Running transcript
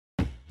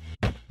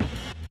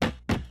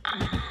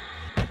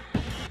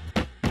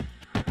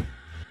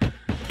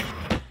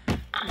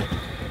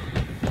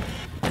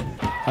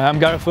I'm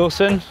Gareth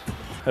Wilson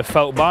of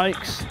Felt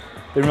Bikes.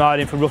 Been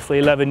riding for roughly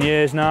 11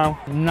 years now,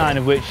 9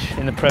 of which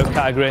in the pro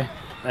category,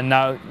 and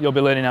now you'll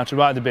be learning how to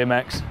ride the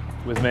BMX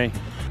with me.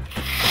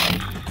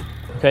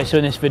 Okay, so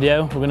in this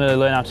video we're going to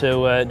learn how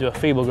to do a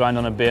feeble grind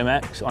on a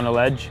BMX on a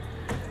ledge.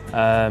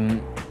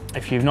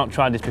 If you've not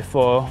tried this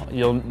before,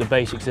 the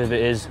basics of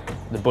it is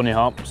the bunny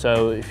hop.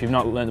 So if you've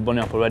not learned the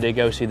bunny hop already,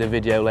 go see the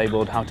video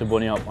labelled how to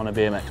bunny hop on a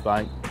BMX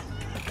bike.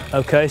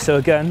 Okay, so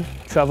again,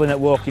 travelling at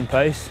walking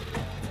pace.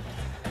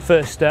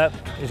 First step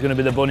is going to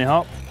be the bunny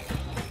hop.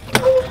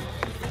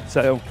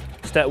 So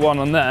step 1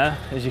 on there,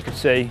 as you can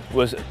see,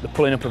 was the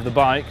pulling up of the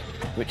bike,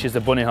 which is the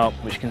bunny hop,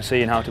 which you can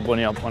see in how to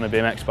bunny hop on a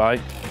BMX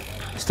bike.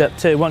 Step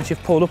 2, once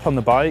you've pulled up on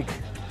the bike,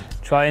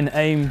 try and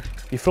aim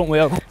your front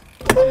wheel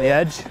on the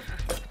edge,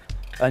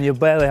 and you'll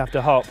barely have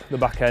to hop the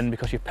back end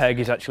because your peg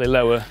is actually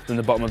lower than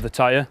the bottom of the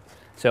tyre,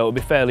 so it'll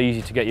be fairly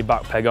easy to get your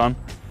back peg on.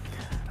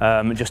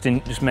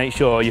 Just make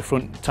sure your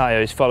front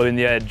tyre is following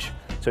the edge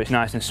so it's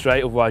nice and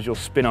straight, otherwise you'll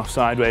spin off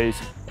sideways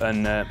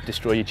and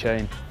destroy your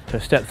chain. So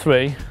step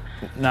 3,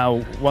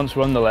 now once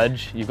we're on the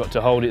ledge, you've got to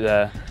hold it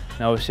there.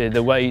 Now obviously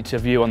the weight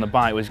of you on the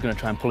bike was going to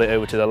try and pull it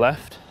over to the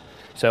left,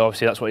 so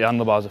obviously that's what your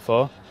handlebars are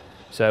for.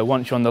 So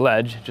once you're on the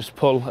ledge, just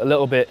pull a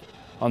little bit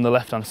on the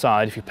left hand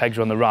side. If your pegs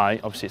are on the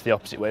right, obviously it's the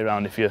opposite way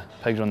around if your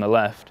pegs are on the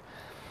left.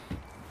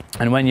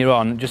 And when you're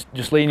on,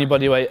 just lean your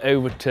body weight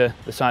over to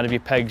the side of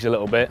your pegs a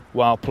little bit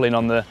while pulling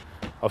on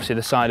obviously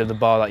the side of the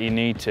bar that you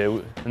need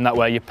to, and that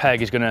way your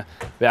peg is going to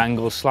be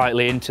angled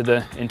slightly into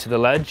the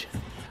ledge,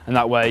 and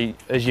that way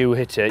as you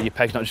hit it, your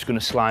peg's not just going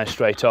to slide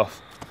straight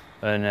off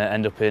and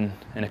end up in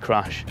a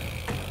crash.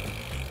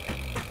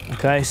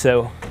 Okay,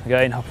 so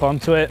again, hop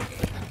onto it,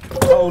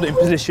 hold it in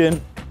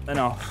position and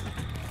off.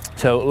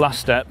 So last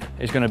step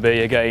is going to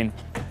be again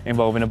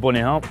involving a bunny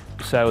hop.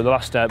 So the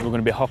last step, we're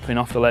going to be hopping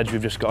off the ledge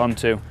we've just got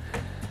onto.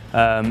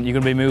 You're going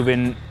to be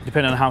moving,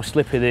 depending on how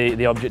slippy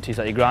the object is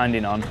that you're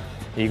grinding on,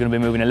 you're going to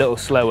be moving a little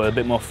slower, a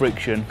bit more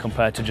friction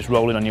compared to just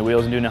rolling on your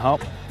wheels and doing a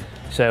hop.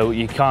 So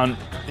you can't,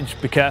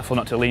 just be careful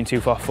not to lean too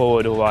far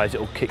forward, otherwise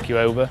it'll kick you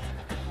over.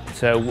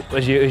 So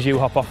as you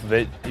hop off of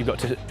it,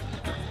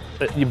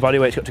 your body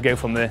weight's got to go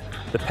from the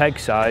peg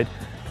side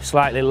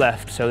slightly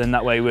left, so then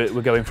that way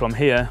we're going from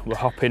here, we're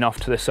hopping off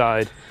to the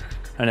side,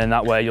 and then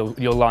that way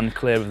you'll land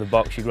clear of the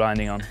box you're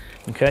grinding on.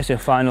 Okay, so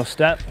final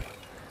step,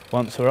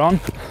 once we're on,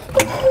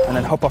 and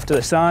then hop off to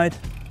the side,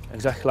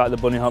 exactly like the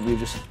bunny hop you've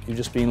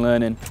just been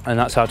learning, and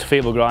that's how to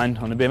feeble grind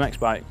on a BMX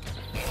bike.